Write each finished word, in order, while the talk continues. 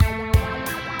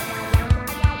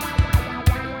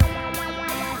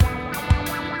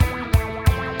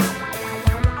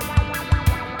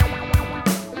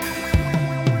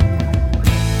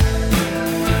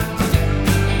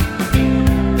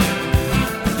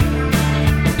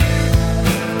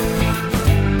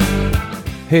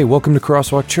Hey, welcome to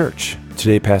Crosswalk Church.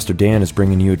 Today, Pastor Dan is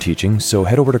bringing you a teaching, so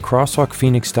head over to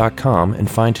crosswalkphoenix.com and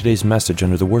find today's message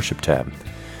under the Worship tab.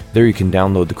 There you can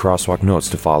download the Crosswalk notes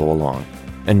to follow along.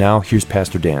 And now, here's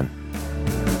Pastor Dan.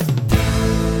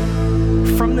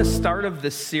 From the start of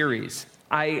this series,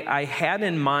 I had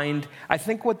in mind, I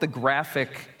think, what the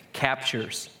graphic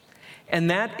captures. And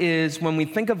that is, when we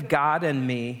think of God and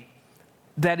me,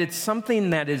 that it's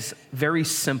something that is very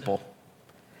simple.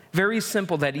 Very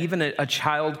simple, that even a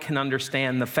child can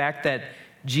understand the fact that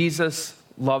Jesus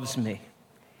loves me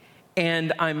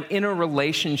and I'm in a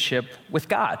relationship with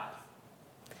God.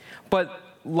 But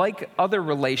like other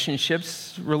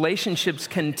relationships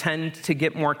can tend to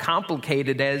get more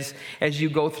complicated as you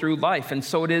go through life. And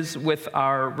so it is with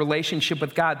our relationship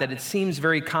with God, that it seems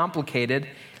very complicated.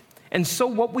 And so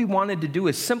what we wanted to do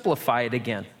is simplify it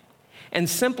again. And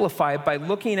simplify it by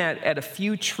looking at a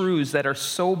few truths that are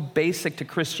so basic to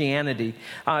Christianity.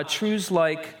 Truths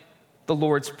like the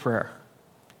Lord's Prayer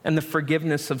and the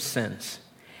forgiveness of sins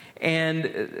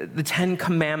and the Ten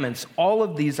Commandments. All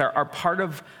of these are part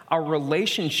of our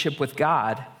relationship with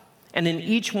God. And in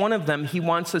each one of them, He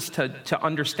wants us to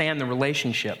understand the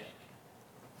relationship.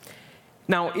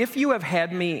 Now, if you have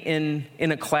had me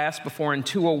in a class before in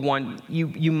 201,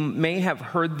 you may have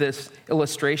heard this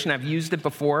illustration. I've used it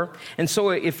before. And so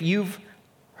if you've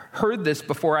heard this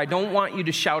before, I don't want you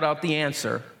to shout out the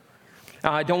answer.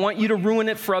 I don't want you to ruin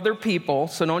it for other people.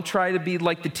 So don't try to be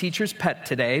like the teacher's pet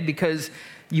today, because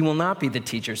you will not be the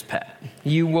teacher's pet.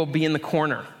 You will be in the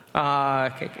corner,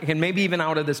 and maybe even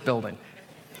out of this building.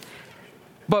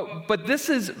 But this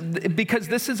is because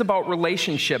this is about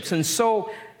relationships. And so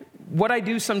what I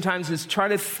do sometimes is try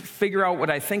to figure out what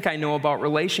I think I know about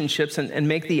relationships and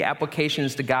make the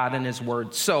applications to God and His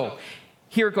Word. So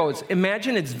here it goes.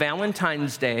 Imagine it's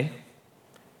Valentine's Day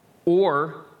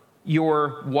or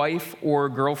your wife or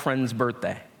girlfriend's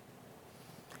birthday.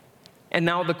 And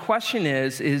now the question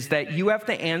is that you have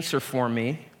to answer for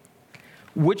me,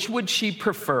 which would she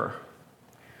prefer?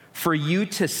 For you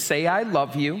to say, "I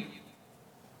love you,"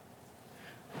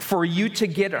 for you to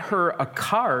get her a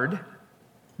card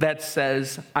that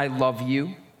says, "I love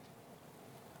you,"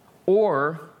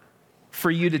 or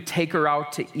for you to take her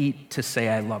out to eat to say,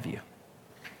 "I love you"?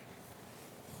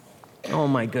 Oh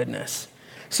my goodness.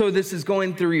 So this is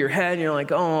going through your head and you're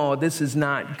like, oh, this is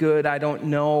not good. I don't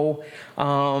know.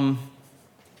 And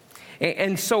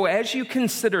so as you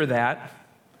consider that,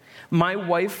 my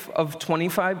wife of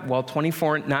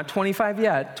 24, not 25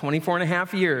 yet, 24 and a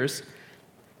half years,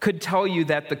 could tell you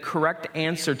that the correct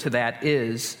answer to that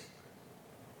is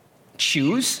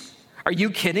choose? Are you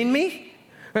kidding me?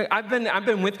 I've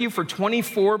been with you for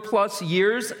 24 plus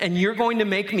years, and you're going to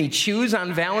make me choose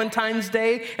on Valentine's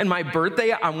Day and my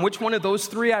birthday on which one of those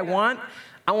three I want?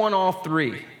 I want all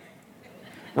three.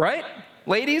 Right?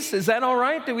 Ladies, is that all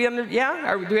right? Do we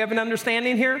have an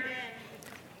understanding here?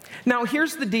 Now,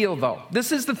 here's the deal, though.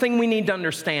 This is the thing we need to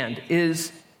understand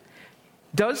is,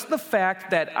 does the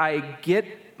fact that I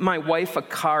get my wife a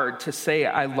card to say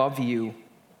 "I love you,"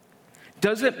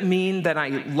 does it mean that I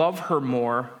love her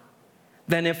more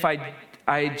than if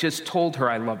I just told her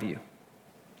 "I love you"?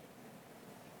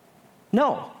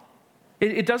 No.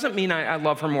 It doesn't mean I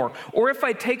love her more. Or if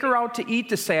I take her out to eat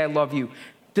to say "I love you,"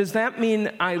 does that mean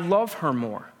I love her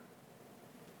more?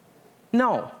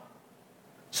 No.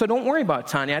 So don't worry about it,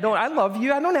 Tanya. I love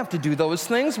you. I don't have to do those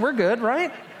things. We're good,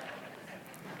 right?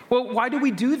 Well, why do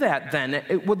we do that then?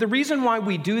 Well, the reason why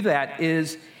we do that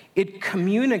is it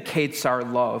communicates our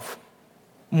love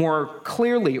more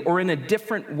clearly or in a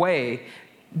different way,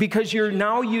 because you're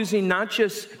now using not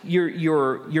just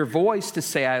your voice to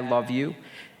say "I love you,"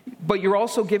 but you're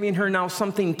also giving her now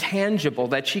something tangible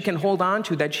that she can hold on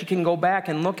to, that she can go back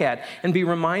and look at and be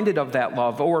reminded of that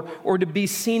love, or to be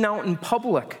seen out in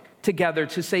public together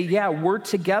to say, yeah, we're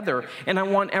together, and I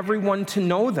want everyone to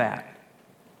know that.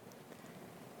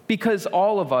 Because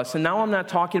all of us, and now I'm not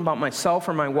talking about myself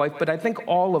or my wife, but I think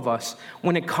all of us,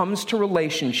 when it comes to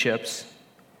relationships,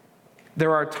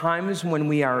 there are times when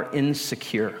we are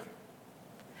insecure.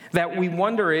 That we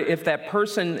wonder if that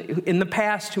person in the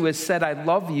past who has said "I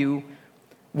love you,"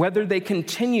 whether they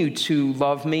continue to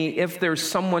love me if there's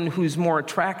someone who's more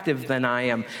attractive than I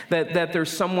am, that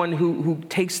there's someone who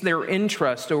takes their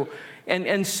interest.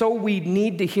 And so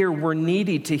we're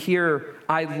needy to hear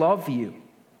 "I love you"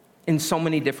 in so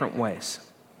many different ways.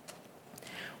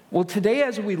 Well, today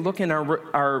as we look in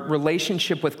our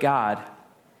relationship with God,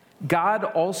 God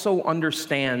also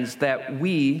understands that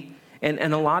we,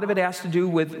 and a lot of it has to do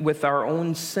with our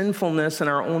own sinfulness and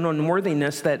our own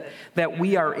unworthiness, that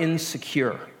we are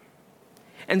insecure.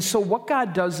 And so what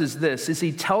God does is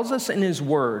He tells us in His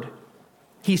Word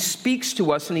He speaks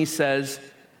to us and he says,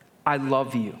 I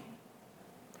love you.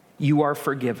 You are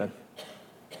forgiven.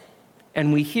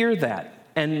 And we hear that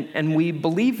and we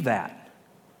believe that.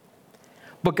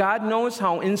 But God knows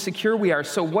how insecure we are.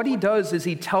 So what he does is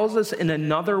he tells us in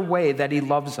another way that he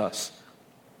loves us.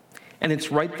 And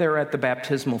it's right there at the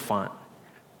baptismal font.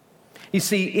 You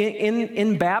see,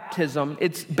 in baptism,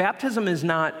 baptism is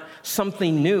not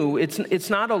something new. It's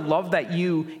not a love that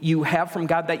you have from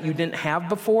God that you didn't have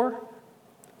before.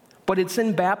 But it's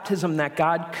in baptism that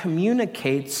God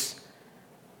communicates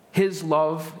his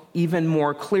love even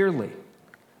more clearly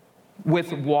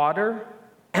with water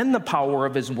and the power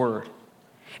of his word.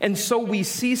 And so we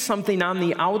see something on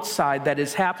the outside that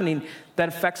is happening that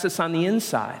affects us on the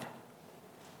inside.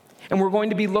 And we're going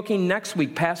to be looking next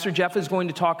week. Pastor Jeff is going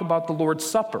to talk about the Lord's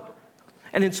Supper.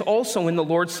 And it's also in the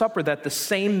Lord's Supper that the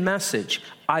same message,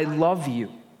 I love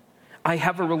you, I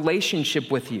have a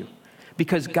relationship with you,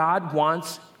 because God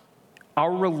wants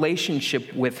our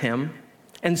relationship with him,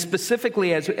 and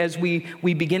specifically as we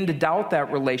begin to doubt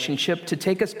that relationship, to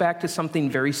take us back to something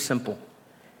very simple.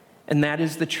 And that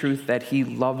is the truth that he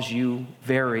loves you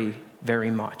very,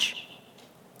 very much.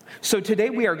 So today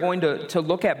we are going to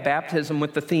look at baptism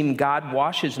with the theme, God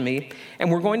washes me. And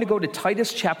we're going to go to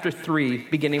Titus chapter 3,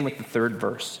 beginning with the 3rd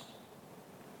verse.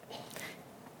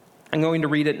 I'm going to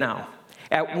read it now.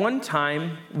 At one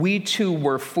time, we too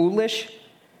were foolish,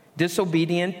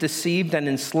 disobedient, deceived, and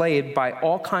enslaved by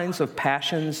all kinds of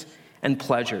passions and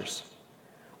pleasures.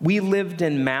 We lived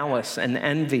in malice and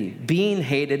envy, being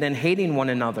hated and hating one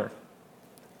another.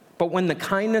 But when the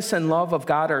kindness and love of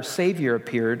God our Savior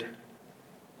appeared,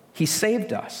 he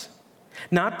saved us,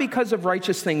 not because of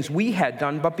righteous things we had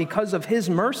done, but because of his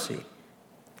mercy.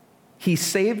 He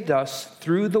saved us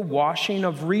through the washing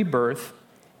of rebirth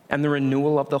and the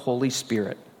renewal of the Holy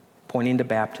Spirit, pointing to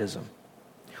baptism,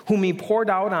 whom he poured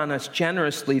out on us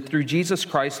generously through Jesus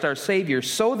Christ our Savior,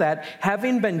 so that,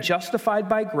 having been justified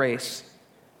by grace,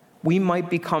 we might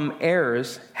become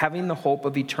heirs, having the hope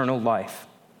of eternal life.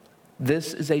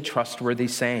 This is a trustworthy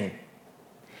saying.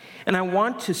 And I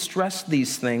want to stress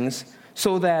these things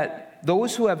so that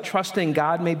those who have trusted in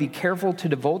God may be careful to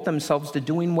devote themselves to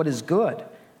doing what is good.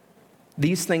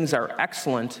 These things are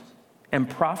excellent and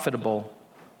profitable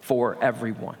for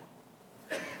everyone.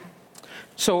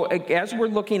 So as we're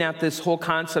looking at this whole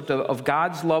concept of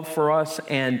God's love for us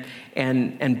and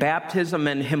baptism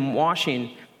and him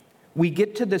washing, we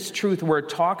get to this truth where it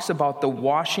talks about the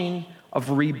washing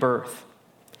of rebirth.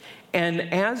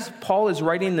 And as Paul is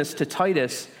writing this to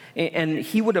Titus, and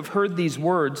he would have heard these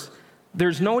words,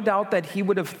 there's no doubt that he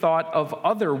would have thought of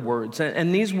other words.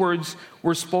 And these words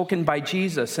were spoken by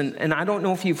Jesus. And I don't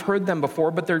know if you've heard them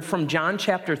before, but they're from John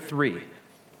chapter 3.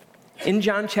 In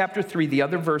John chapter 3, the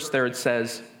other verse there, it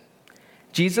says,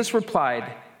 Jesus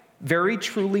replied, "Very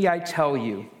truly I tell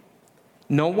you,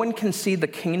 no one can see the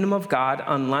kingdom of God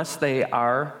unless they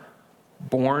are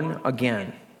born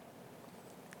again."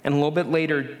 And a little bit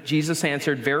later, Jesus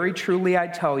answered, "Very truly I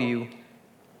tell you,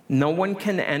 no one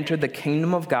can enter the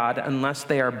kingdom of God unless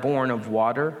they are born of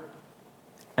water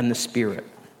and the Spirit."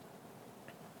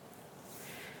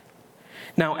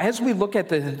 Now, as we look at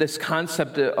this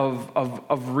concept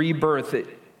of rebirth,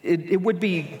 it would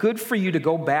be good for you to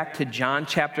go back to John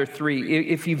chapter 3.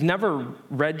 If you've never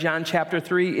read John chapter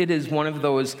 3, it is one of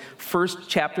those first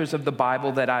chapters of the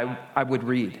Bible that I would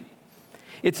read.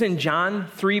 It's in John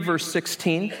 3, verse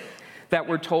 16, that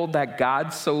we're told that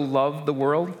God so loved the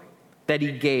world that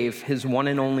he gave his one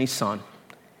and only Son,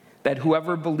 that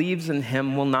whoever believes in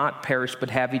him will not perish but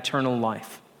have eternal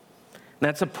life. And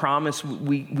that's a promise.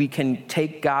 We can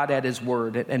take God at his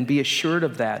word and be assured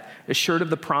of that, assured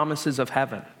of the promises of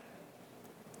heaven.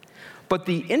 But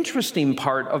the interesting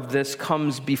part of this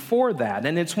comes before that,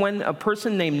 and it's when a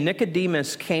person named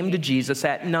Nicodemus came to Jesus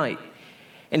at night.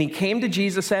 And he came to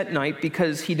Jesus at night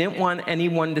because he didn't want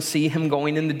anyone to see him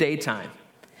going in the daytime.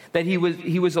 That he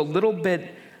was a little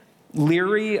bit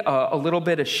leery, a little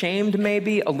bit ashamed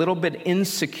maybe, a little bit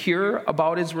insecure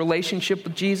about his relationship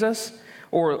with Jesus,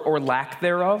 or lack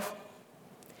thereof.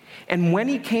 And when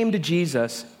he came to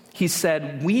Jesus, he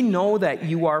said, "We know that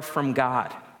you are from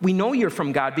God. We know you're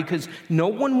from God because no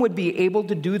one would be able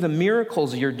to do the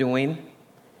miracles you're doing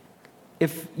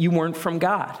if you weren't from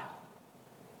God."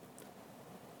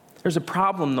 There's a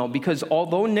problem, though, because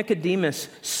although Nicodemus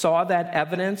saw that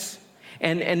evidence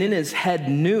and in his head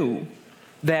knew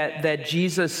that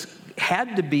Jesus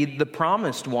had to be the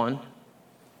promised one,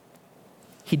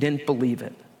 he didn't believe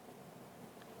it.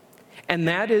 And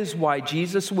that is why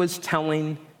Jesus was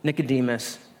telling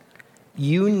Nicodemus,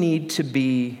 you need to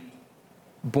be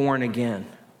born again.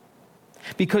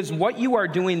 Because what you are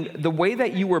doing, the way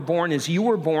that you were born is you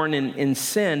were born in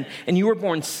sin, and you were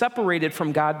born separated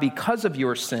from God because of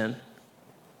your sin.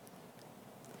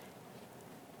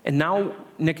 And now,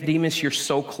 Nicodemus, you're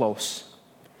so close.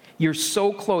 You're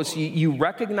so close. You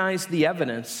recognize the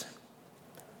evidence,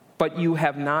 but you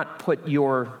have not put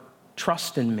your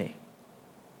trust in me.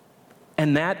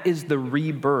 And that is the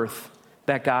rebirth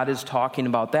that God is talking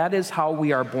about. That is how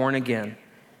we are born again.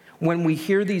 When we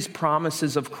hear these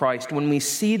promises of Christ, when we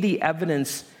see the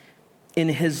evidence in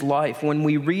his life, when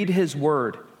we read his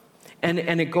word, and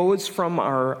it goes from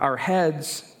our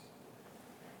heads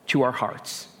to our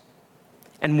hearts,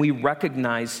 and we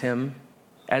recognize him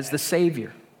as the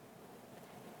Savior.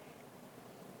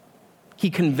 He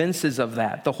convinces of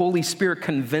that. The Holy Spirit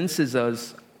convinces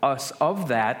us of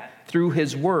that through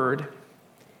his word,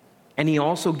 and he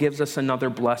also gives us another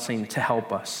blessing to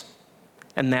help us.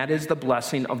 And that is the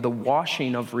blessing of the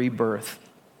washing of rebirth,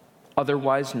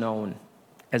 otherwise known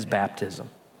as baptism.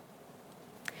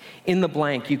 In the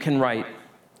blank, you can write,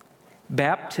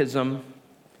 baptism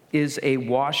is a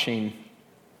washing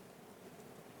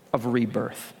of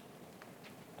rebirth.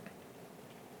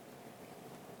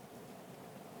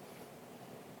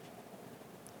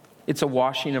 It's a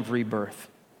washing of rebirth.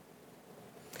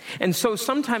 And so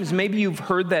sometimes maybe you've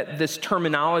heard that this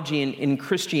terminology in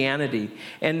Christianity,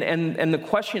 and the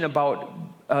question about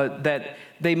that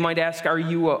they might ask, are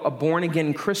you a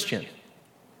born-again Christian?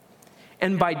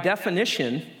 And by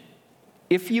definition,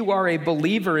 if you are a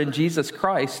believer in Jesus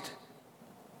Christ,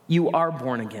 you are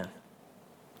born again.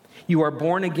 You are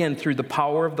born again through the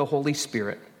power of the Holy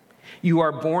Spirit. You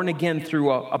are born again through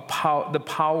the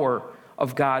power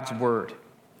of God's word.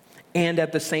 And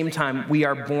at the same time, we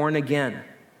are born again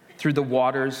through the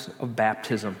waters of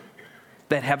baptism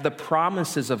that have the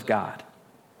promises of God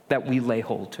that we lay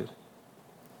hold to.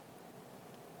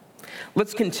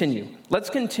 Let's continue. Let's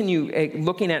continue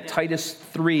looking at Titus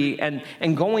 3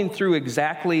 and going through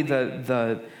exactly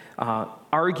the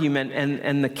argument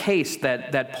and the case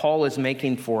that Paul is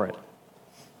making for it.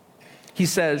 He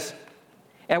says,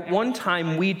 "At one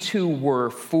time we too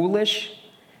were foolish,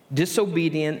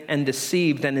 disobedient, and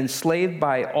deceived, and enslaved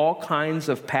by all kinds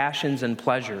of passions and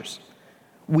pleasures.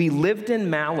 We lived in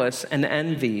malice and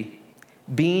envy,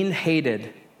 being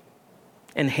hated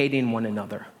and hating one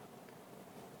another."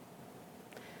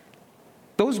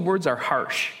 Those words are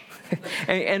harsh.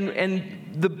 and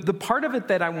the part of it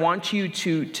that I want you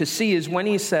to see is when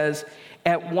he says,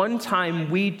 "At one time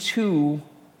we too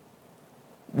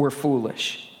were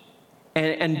foolish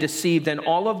and deceived," and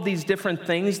all of these different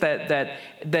things that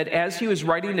as he was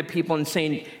writing to people and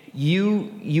saying,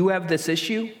 you have this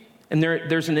issue, and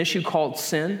there's an issue called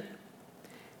sin,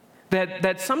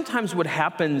 that sometimes what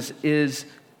happens is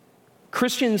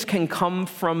Christians can come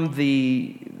from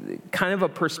the kind of a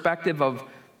perspective of,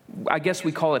 I guess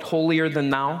we call it holier than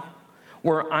thou,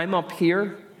 where I'm up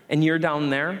here and you're down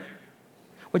there,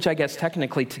 which I guess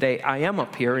technically today I am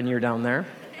up here and you're down there.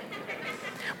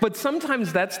 But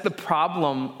sometimes that's the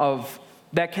problem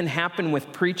that can happen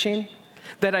with preaching,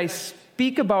 that I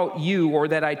speak about you or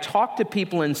that I talk to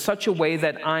people in such a way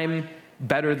that I'm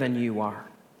better than you are.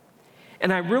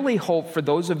 And I really hope for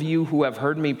those of you who have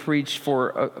heard me preach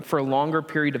for a longer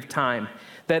period of time,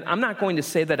 that I'm not going to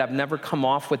say that I've never come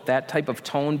off with that type of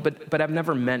tone, but I've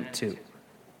never meant to.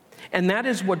 And that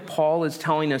is what Paul is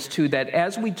telling us too, that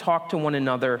as we talk to one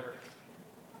another,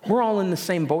 we're all in the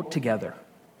same boat together.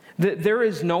 There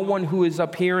is no one who is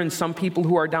up here and some people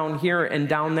who are down here and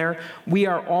down there. We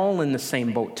are all in the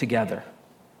same boat together.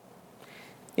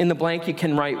 In the blank you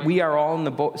can write, we are all in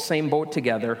the same boat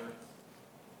together,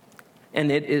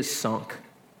 and it is sunk.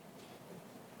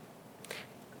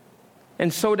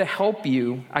 And so to help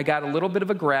you, I got a little bit of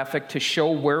a graphic to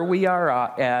show where we are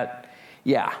at.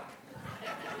 Yeah.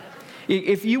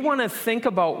 If you want to think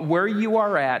about where you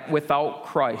are at without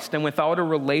Christ and without a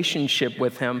relationship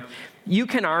with him, you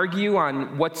can argue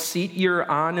on what seat you're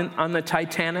on the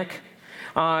Titanic.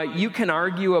 You can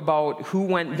argue about who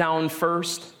went down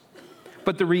first.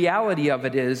 But the reality of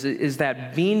it is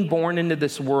that being born into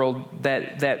this world,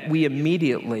 that we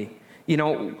immediately,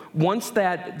 once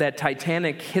that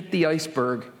Titanic hit the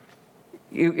iceberg,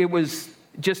 it was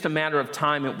just a matter of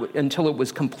time until it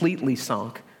was completely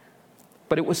sunk.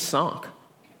 But it was sunk.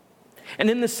 And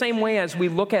in the same way, as we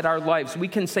look at our lives, we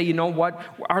can say, you know what?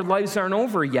 Our lives aren't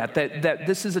over yet, that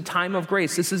this is a time of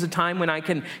grace. This is a time when I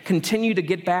can continue to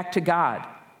get back to God.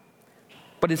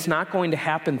 But it's not going to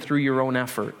happen through your own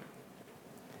effort.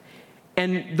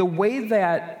 And the way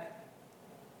that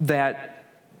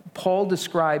Paul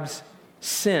describes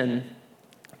sin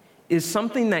is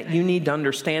something that you need to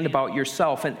understand about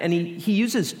yourself. And he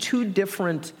uses two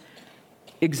different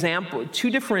two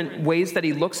different ways that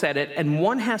he looks at it, and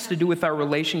one has to do with our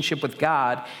relationship with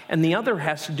God, and the other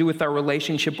has to do with our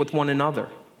relationship with one another.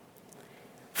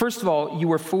 First of all, you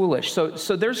were foolish. So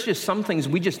there's just some things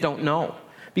we just don't know.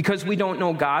 Because we don't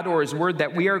know God or his word,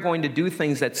 that we are going to do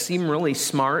things that seem really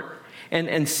smart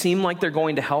and seem like they're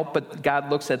going to help, but God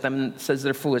looks at them and says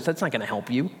they're foolish. That's not going to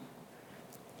help you.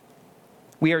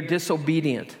 We are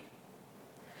disobedient.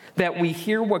 That we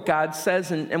hear what God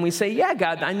says and we say, yeah,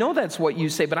 God, I know that's what you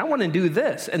say, but I want to do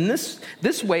this. And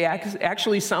this way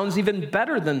actually sounds even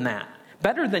better than that.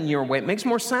 Better than your way. It makes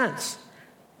more sense.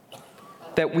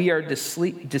 That we are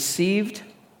deceived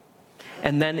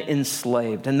and then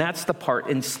enslaved. And that's the part,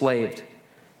 enslaved.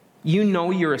 You know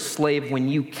you're a slave when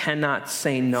you cannot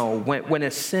say no. When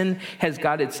a sin has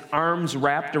got its arms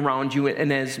wrapped around you,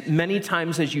 and as many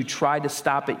times as you try to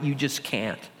stop it, you just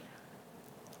can't.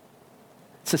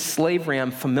 It's a slavery I'm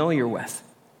familiar with.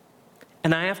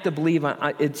 And I have to believe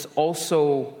it's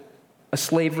also a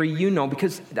slavery you know,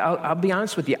 because I'll be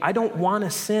honest with you, I don't want to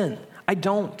sin. I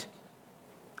don't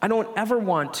ever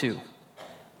want to,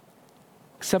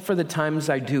 except for the times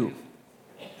I do.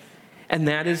 And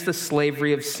that is the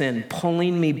slavery of sin,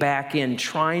 pulling me back in,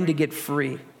 trying to get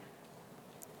free.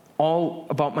 All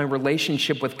about my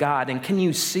relationship with God. And can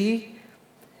you see?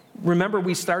 Remember,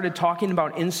 we started talking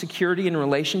about insecurity in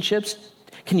relationships.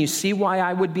 Can you see why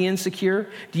I would be insecure?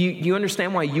 Do you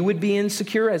understand why you would be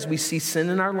insecure as we see sin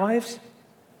in our lives?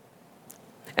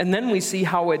 And then we see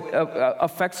how it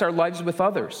affects our lives with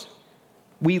others.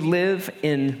 We live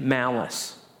in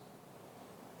malice.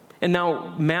 And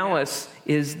now malice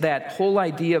is that whole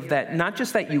idea of that, not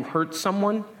just that you hurt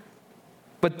someone,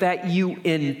 but that you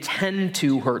intend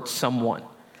to hurt someone.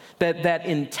 That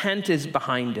intent is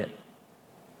behind it.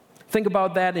 Think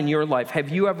about that in your life. Have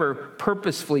you ever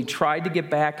purposefully tried to get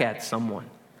back at someone?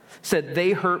 Said,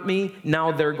 they hurt me,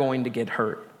 now they're going to get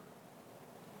hurt.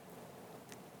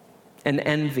 And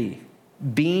envy,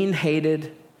 being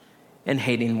hated and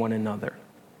hating one another.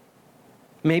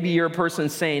 Maybe you're a person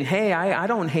saying, hey, I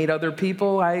don't hate other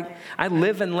people. I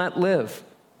live and let live.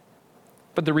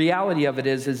 But the reality of it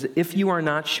is if you are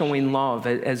not showing love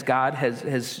as God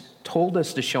has told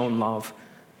us to show love,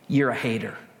 you're a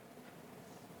hater.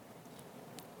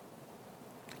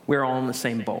 We're all in the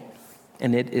same boat,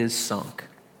 and it is sunk.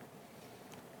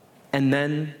 And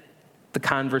then the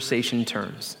conversation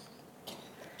turns.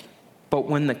 But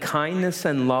when the kindness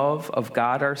and love of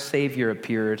God our Savior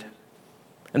appeared,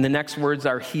 and the next words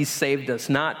are, he saved us,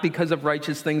 not because of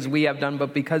righteous things we have done,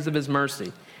 but because of his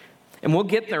mercy. And we'll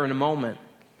get there in a moment.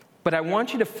 But I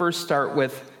want you to first start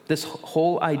with this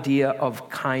whole idea of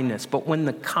kindness. But when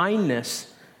the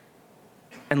kindness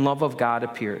and love of God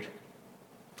appeared.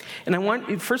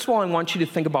 And first of all, I want you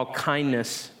to think about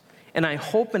kindness. And I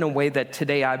hope in a way that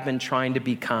today I've been trying to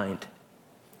be kind.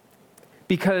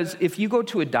 Because if you go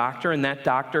to a doctor and that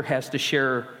doctor has to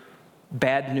share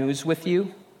bad news with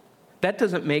you, that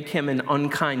doesn't make him an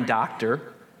unkind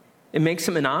doctor. It makes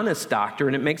him an honest doctor,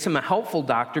 and it makes him a helpful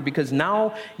doctor because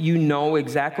now you know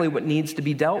exactly what needs to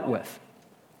be dealt with.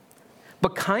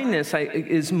 But kindness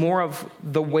is more of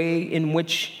the way in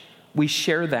which we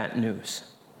share that news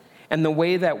and the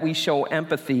way that we show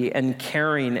empathy and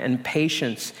caring and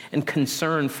patience and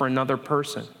concern for another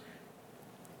person.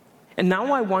 And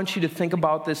now I want you to think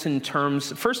about this in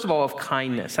terms, first of all, of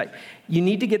kindness. You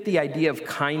need to get the idea of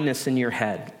kindness in your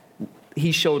head.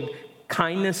 He showed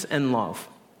kindness and love.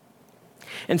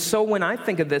 And so when I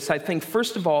think of this, I think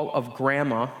first of all of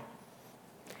Grandma,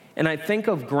 and I think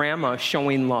of Grandma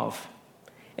showing love.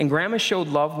 And Grandma showed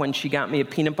love when she got me a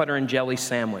peanut butter and jelly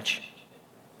sandwich.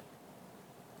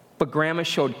 But Grandma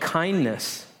showed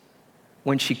kindness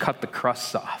when she cut the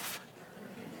crusts off.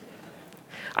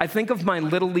 I think of my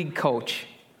Little League coach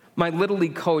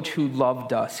who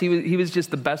loved us. He was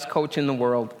just the best coach in the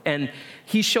world. And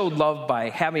he showed love by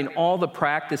having all the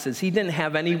practices. He didn't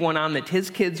have anyone on that. His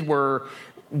kids were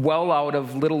well out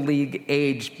of Little League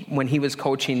age when he was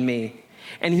coaching me.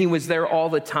 And he was there all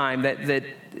the time.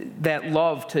 That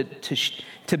love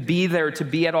to be there, to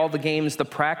be at all the games, the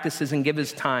practices, and give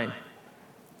his time.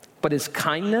 But his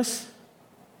kindness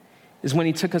is when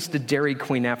he took us to Dairy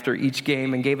Queen after each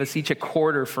game and gave us each a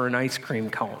quarter for an ice cream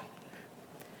cone.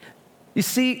 You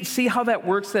see how that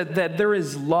works, that there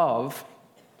is love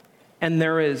and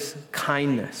there is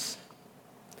kindness.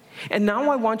 And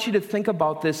now I want you to think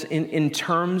about this in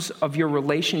terms of your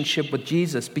relationship with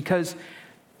Jesus, because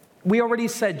we already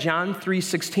said John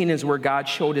 3:16 is where God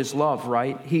showed his love,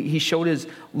 right? He showed his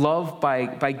love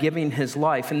by giving his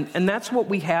life. And that's what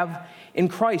we have in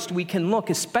Christ. We can look,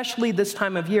 especially this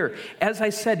time of year. As I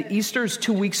said, Easter's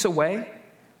 2 weeks away,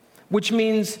 which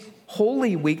means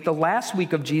Holy Week, the last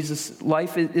week of Jesus'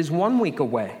 life, is 1 week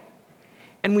away.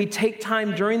 And we take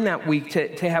time during that week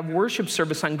to have worship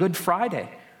service on Good Friday,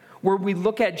 where we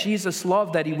look at Jesus'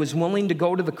 love, that he was willing to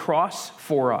go to the cross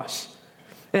for us.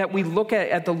 That we look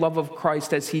at the love of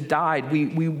Christ as he died.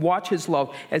 We watch his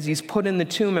love as he's put in the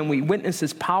tomb, and we witness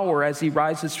his power as he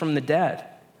rises from the dead.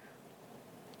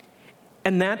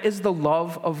 And that is the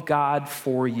love of God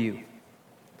for you.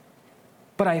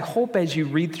 But I hope as you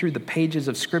read through the pages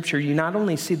of Scripture, you not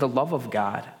only see the love of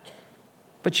God,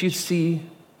 but you see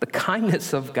the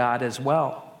kindness of God as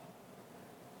well.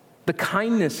 The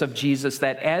kindness of Jesus,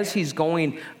 that as he's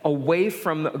going away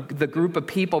from the group of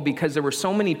people, because there were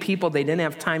so many people, they didn't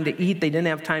have time to eat, they didn't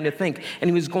have time to think, and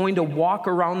he was going to walk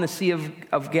around the Sea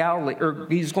of Galilee, or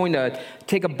he's going to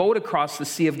take a boat across the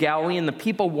Sea of Galilee, and the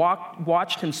people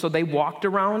watched him, so they walked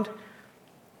around,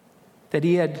 that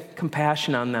he had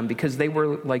compassion on them because they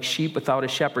were like sheep without a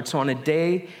shepherd. So on a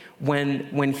day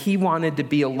when he wanted to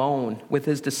be alone with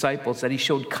his disciples, that he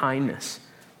showed kindness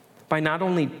by not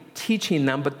only teaching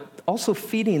them, but also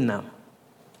feeding them.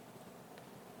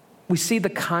 We see the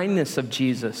kindness of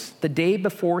Jesus the day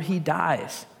before he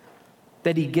dies,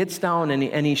 that he gets down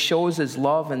and he shows his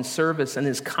love and service and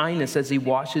his kindness as he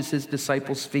washes his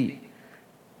disciples' feet.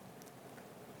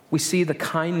 We see the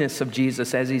kindness of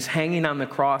Jesus as he's hanging on the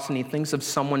cross and he thinks of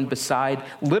someone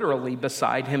literally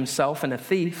beside himself, and a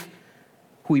thief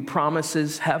who he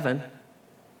promises heaven,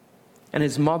 and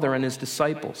his mother and his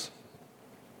disciples.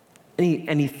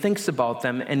 And he thinks about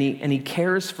them, and he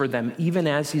cares for them even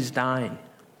as he's dying.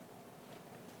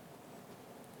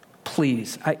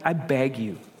 Please, I beg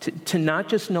you to not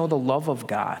just know the love of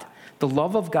God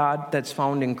that's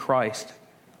found in Christ,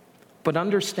 but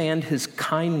understand his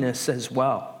kindness as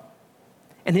well.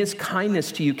 And his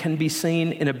kindness to you can be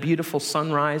seen in a beautiful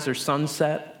sunrise or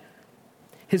sunset.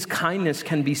 His kindness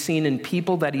can be seen in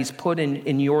people that he's put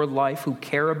in your life who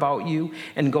care about you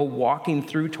and go walking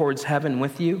through towards heaven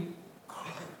with you.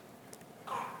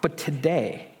 But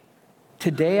today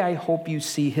I hope you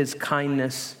see his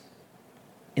kindness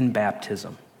in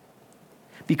baptism.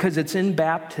 Because it's in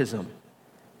baptism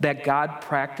that God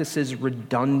practices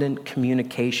redundant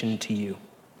communication to you,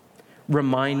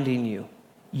 reminding you,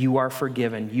 you are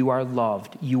forgiven, you are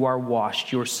loved, you are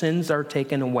washed, your sins are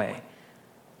taken away.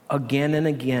 Again and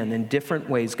again, in different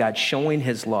ways, God showing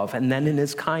his love, and then in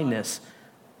his kindness,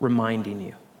 reminding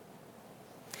you.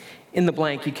 In the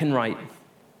blank, you can write,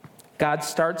 God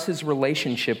starts his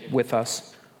relationship with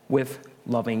us with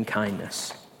loving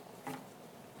kindness.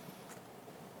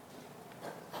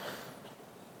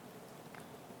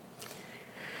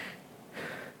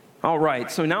 All right,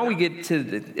 so now we get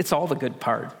to, it's all the good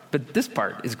part, but this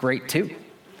part is great too.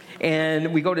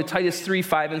 And we go to Titus 3,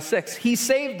 5, and 6. He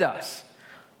saved us.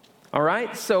 All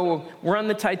right, so we're on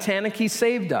the Titanic, he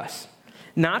saved us.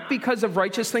 Not because of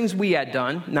righteous things we had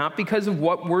done, not because of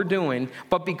what we're doing,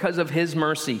 but because of his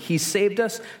mercy. He saved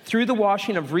us through the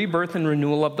washing of rebirth and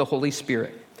renewal of the Holy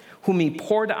Spirit, whom he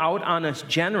poured out on us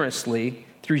generously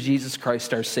through Jesus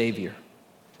Christ our Savior.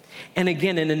 And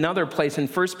again, in another place, in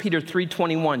 1 Peter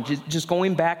 3:21, just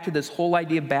going back to this whole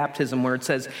idea of baptism, where it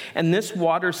says, and this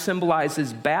water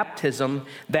symbolizes baptism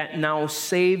that now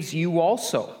saves you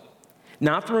also.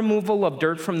 Not the removal of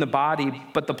dirt from the body,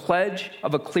 but the pledge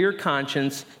of a clear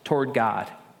conscience toward God.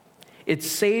 It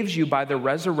saves you by the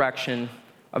resurrection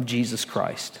of Jesus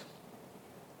Christ.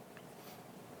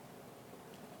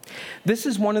 This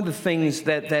is one of the things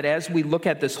that as we look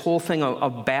at this whole thing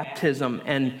of baptism,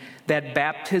 and that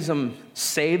baptism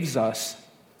saves us,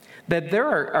 that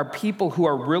there are people who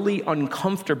are really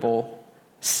uncomfortable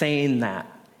saying that,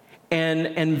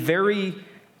 and very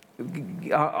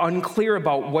unclear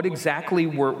about what exactly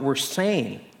we're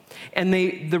saying. And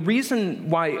the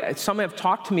reason why some have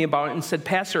talked to me about it and said,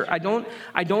 Pastor, I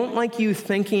don't like you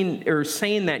thinking or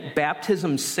saying that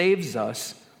baptism saves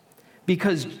us,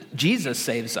 because Jesus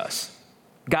saves us.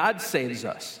 God saves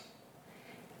us.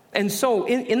 And so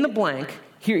in the blank,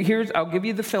 here's I'll give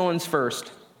you the fill-ins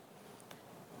first.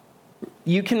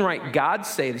 You can write God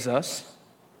saves us.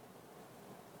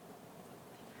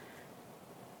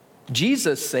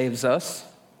 Jesus saves us.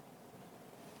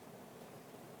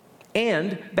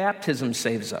 And baptism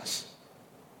saves us.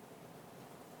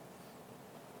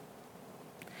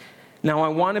 Now I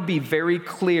want to be very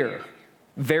clear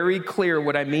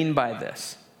what I mean by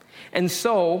this. And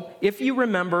so, if you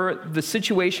remember the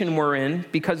situation we're in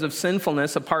because of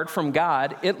sinfulness apart from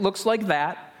God, it looks like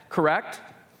that, correct?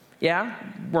 Yeah?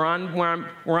 We're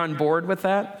on board with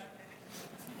that?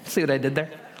 See what I did there?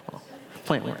 Well,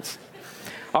 plant words.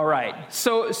 All right,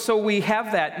 so we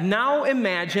have that. Now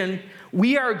imagine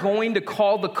we are going to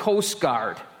call the Coast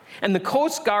Guard. And the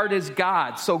Coast Guard is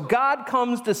God. So God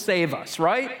comes to save us,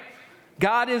 right?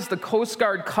 God is the Coast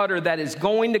Guard cutter that is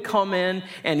going to come in,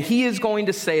 and he is going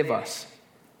to save us.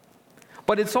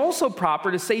 But it's also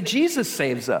proper to say Jesus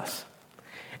saves us.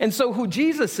 And so who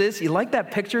Jesus is, you like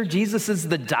that picture? Jesus is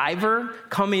the diver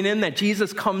coming in, that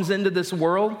Jesus comes into this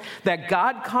world, that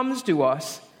God comes to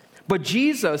us, but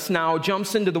Jesus now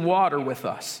jumps into the water with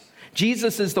us.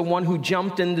 Jesus is the one who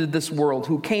jumped into this world,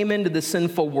 who came into the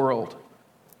sinful world.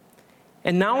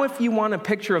 And now if you want a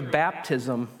picture of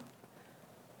baptism,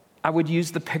 I would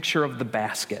use the picture of the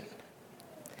basket.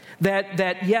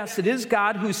 That yes, it is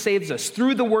God who saves us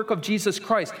through the work of Jesus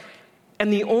Christ.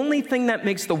 And the only thing that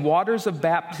makes the waters of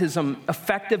baptism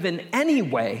effective in any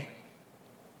way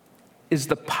is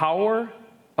the power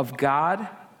of God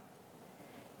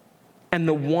and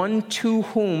the one to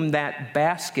whom that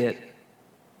basket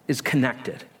is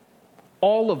connected.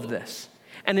 All of this.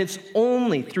 And it's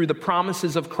only through the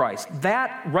promises of Christ.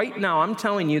 That, right now, I'm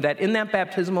telling you that in that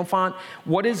baptismal font,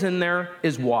 what is in there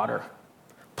is water.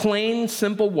 Plain,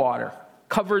 simple water.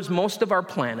 Covers most of our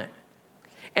planet.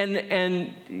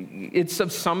 And it's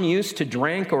of some use to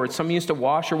drink or it's some use to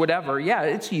wash or whatever. Yeah,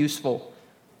 it's useful.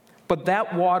 But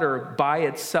that water by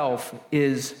itself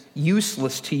is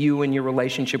useless to you in your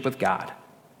relationship with God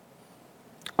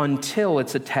until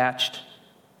it's attached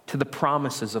to the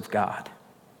promises of God.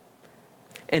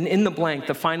 And in the blank,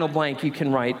 the final blank, you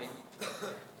can write,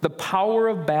 the power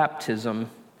of baptism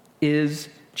is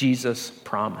Jesus'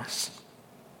 promise.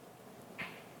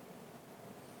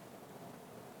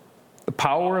 The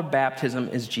power of baptism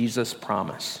is Jesus'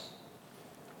 promise.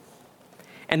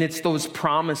 And it's those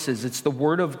promises, it's the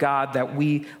word of God that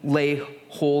we lay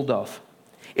hold of.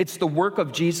 It's the work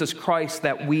of Jesus Christ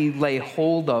that we lay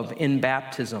hold of in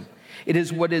baptism. It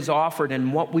is what is offered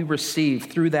and what we receive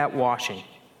through that washing.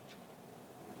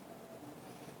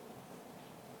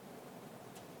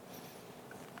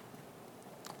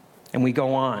 And we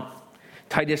go on.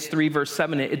 Titus 3, verse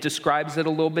 7, it describes it a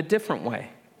little bit different way.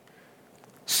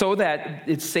 So that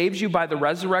it saves you by the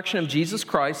resurrection of Jesus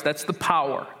Christ, that's the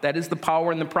power. That is the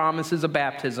power and the promises of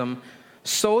baptism.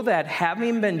 So that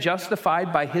having been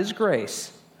justified by his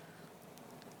grace,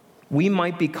 we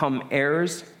might become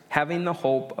heirs, having the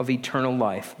hope of eternal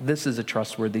life. This is a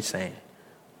trustworthy saying.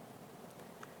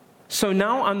 So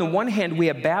now on the one hand, we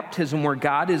have baptism where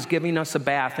God is giving us a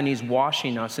bath and he's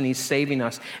washing us and he's saving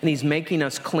us and he's making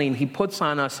us clean. He puts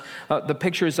on us the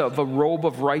pictures of a robe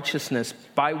of righteousness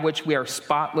by which we are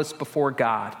spotless before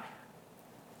God.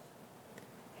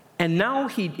 And now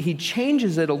he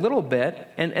changes it a little bit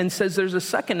and says there's a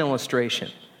second illustration.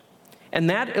 And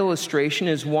that illustration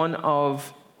is one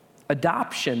of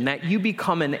adoption, that you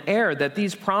become an heir, that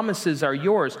these promises are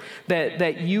yours,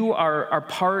 that you are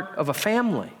part of a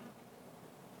family.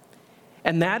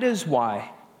 And that is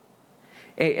why,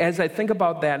 as I think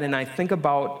about that and I think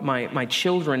about my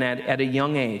children at a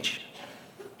young age,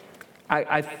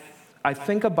 I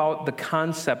think about the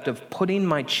concept of putting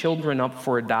my children up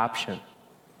for adoption.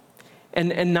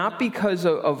 And not because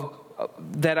of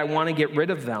that I want to get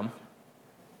rid of them,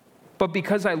 but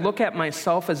because I look at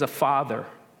myself as a father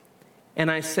and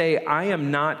I say, I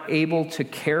am not able to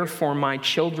care for my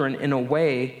children in a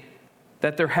way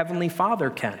that their Heavenly Father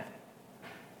can.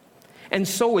 And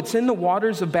so it's in the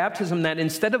waters of baptism that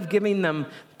instead of giving them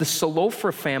the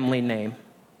Salofer family name,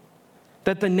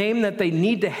 that the name that they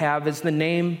need to have is the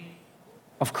name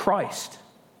of Christ.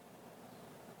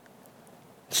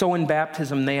 So in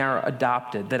baptism, they are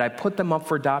adopted, that I put them up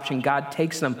for adoption. God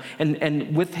takes them,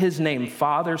 and with his name,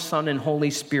 Father, Son, and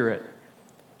Holy Spirit,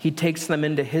 he takes them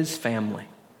into his family.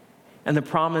 And the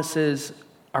promises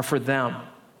are for them.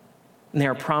 And they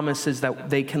are promises that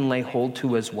they can lay hold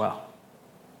to as well.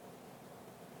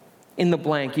 In the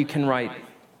blank, you can write,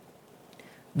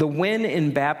 the win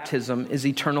in baptism is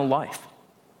eternal life,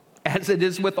 as it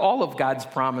is with all of God's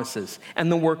promises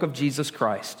and the work of Jesus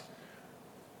Christ.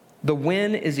 The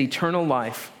win is eternal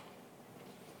life,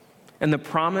 and the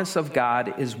promise of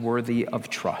God is worthy of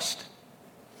trust.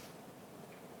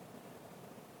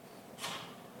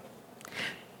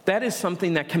 That is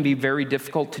something that can be very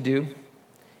difficult to do.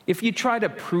 If you try to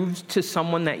prove to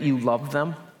someone that you love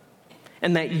them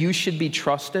and that you should be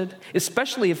trusted,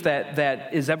 especially if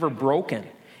that is ever broken,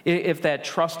 if that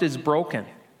trust is broken,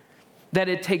 that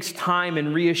it takes time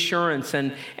and reassurance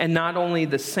and not only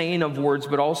the saying of words,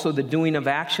 but also the doing of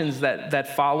actions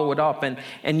that follow it up.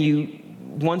 And you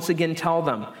once again tell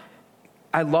them,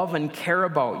 I love and care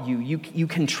about you. You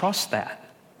can trust that.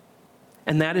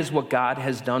 And that is what God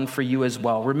has done for you as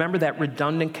well. Remember that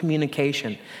redundant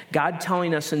communication. God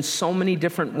telling us in so many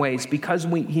different ways because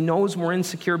he knows we're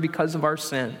insecure because of our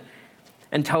sin.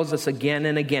 and tells us again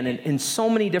and again in so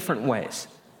many different ways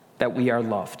that we are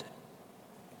loved.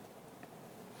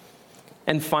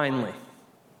 And finally,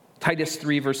 Titus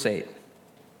 3, verse 8.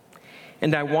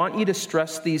 And I want you to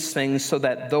stress these things so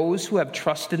that those who have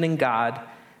trusted in God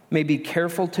may be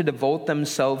careful to devote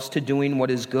themselves to doing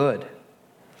what is good.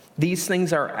 These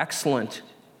things are excellent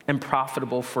and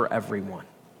profitable for everyone.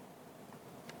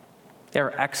 They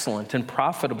are excellent and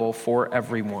profitable for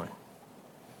everyone.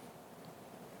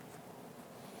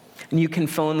 And you can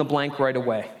fill in the blank right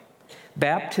away.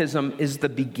 Baptism is the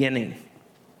beginning.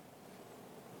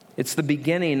 It's the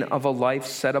beginning of a life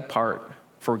set apart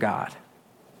for God.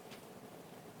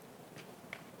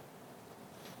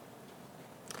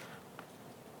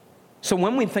 So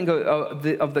when we think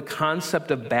of the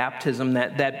concept of baptism,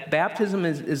 that baptism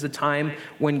is a time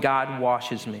when God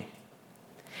washes me.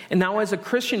 And now as a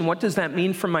Christian, what does that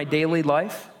mean for my daily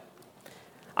life?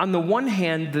 On the one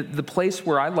hand, the place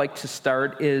where I like to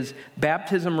start is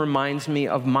baptism reminds me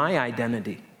of my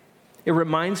identity. It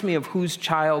reminds me of whose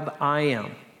child I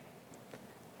am.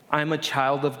 I'm a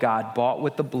child of God, bought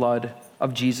with the blood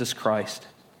of Jesus Christ.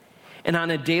 And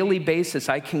on a daily basis,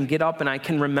 I can get up and I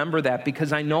can remember that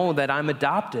because I know that I'm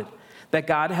adopted, that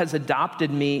God has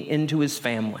adopted me into his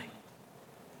family.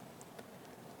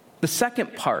 The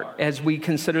second part, as we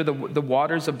consider the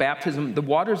waters of baptism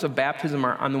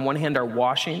are, on the one hand, are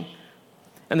washing,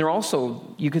 and they're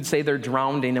also, you could say, they're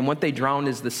drowning, and what they drown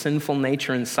is the sinful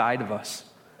nature inside of us.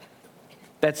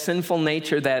 That sinful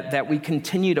nature that we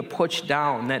continue to push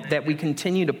down, that we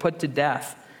continue to put to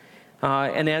death.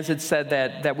 And as it said,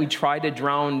 that we try to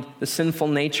drown the sinful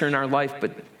nature in our life,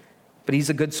 but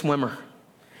he's a good swimmer.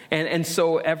 And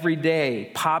so every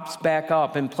day pops back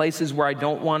up in places where I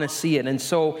don't want to see it. And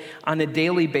so on a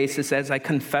daily basis, as I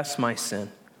confess my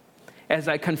sin, as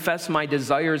I confess my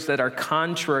desires that are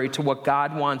contrary to what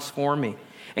God wants for me,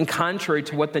 and contrary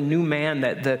to what the new man,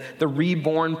 that the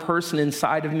reborn person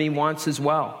inside of me wants as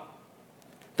well,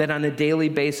 that on a daily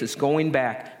basis, going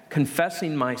back,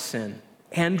 confessing my sin,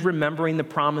 and remembering the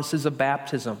promises of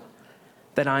baptism,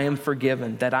 that I am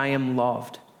forgiven, that I am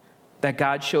loved, that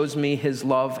God shows me his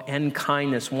love and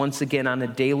kindness once again on a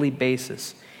daily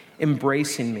basis,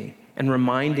 embracing me and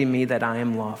reminding me that I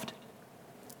am loved.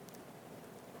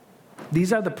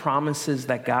 These are the promises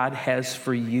that God has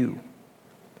for you,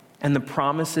 and the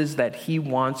promises that he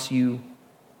wants you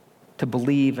to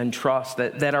believe and trust,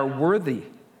 that are worthy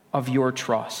of your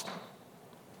trust.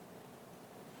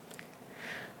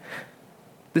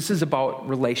 This is about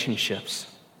relationships,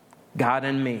 God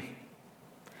and me,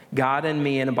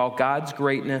 and about God's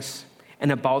greatness,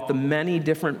 and about the many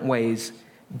different ways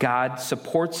God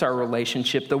supports our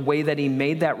relationship, the way that he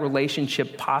made that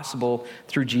relationship possible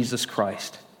through Jesus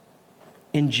Christ.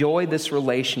 Enjoy this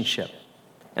relationship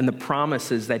and the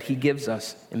promises that he gives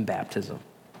us in baptism.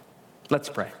 Let's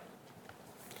pray.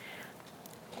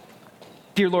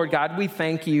 Dear Lord God, we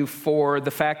thank you for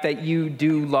the fact that you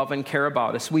do love and care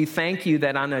about us. We thank you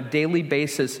that on a daily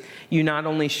basis, you not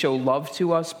only show love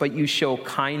to us, but you show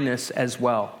kindness as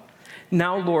well.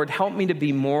 Now, Lord, help me to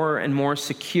be more and more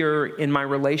secure in my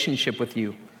relationship with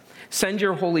you. Send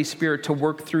your Holy Spirit to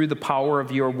work through the power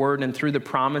of your word and through the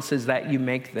promises that you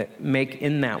make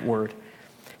in that word.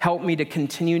 Help me to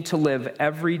continue to live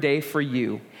every day for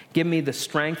you. Give me the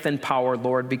strength and power,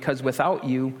 Lord, because without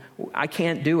you, I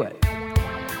can't do it.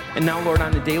 And now, Lord,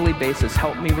 on a daily basis,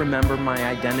 help me remember my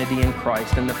identity in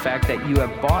Christ and the fact that you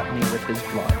have bought me with his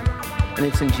blood. And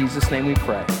it's in Jesus' name we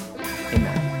pray.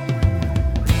 Amen.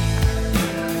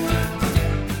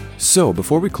 So,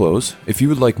 before we close, if you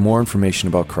would like more information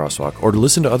about Crosswalk or to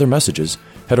listen to other messages,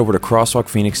 head over to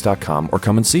crosswalkphoenix.com or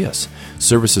come and see us.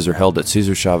 Services are held at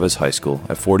Cesar Chavez High School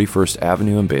at 41st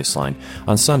Avenue and Baseline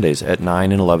on Sundays at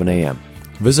 9 and 11 a.m.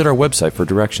 Visit our website for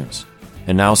directions.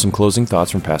 And now some closing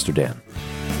thoughts from Pastor Dan.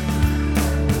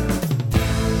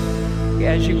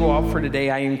 As you go out for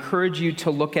today, I encourage you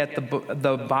to look at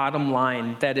the bottom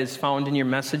line that is found in your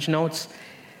message notes.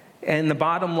 And the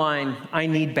bottom line, I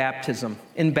need baptism.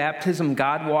 In baptism,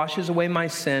 God washes away my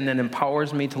sin and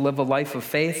empowers me to live a life of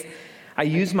faith. I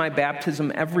use my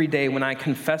baptism every day when I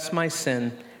confess my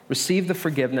sin, receive the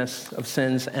forgiveness of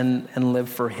sins, and live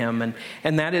for him.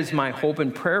 And that is my hope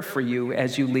and prayer for you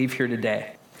as you leave here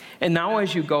today. And now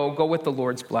as you go with the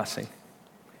Lord's blessing.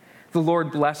 The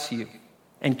Lord bless you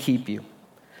and keep you.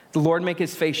 The Lord make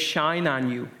his face shine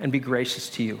on you and be gracious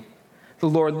to you. The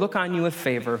Lord look on you with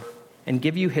favor and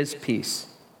give you his peace.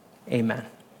 Amen.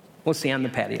 We'll see you on the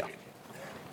patio.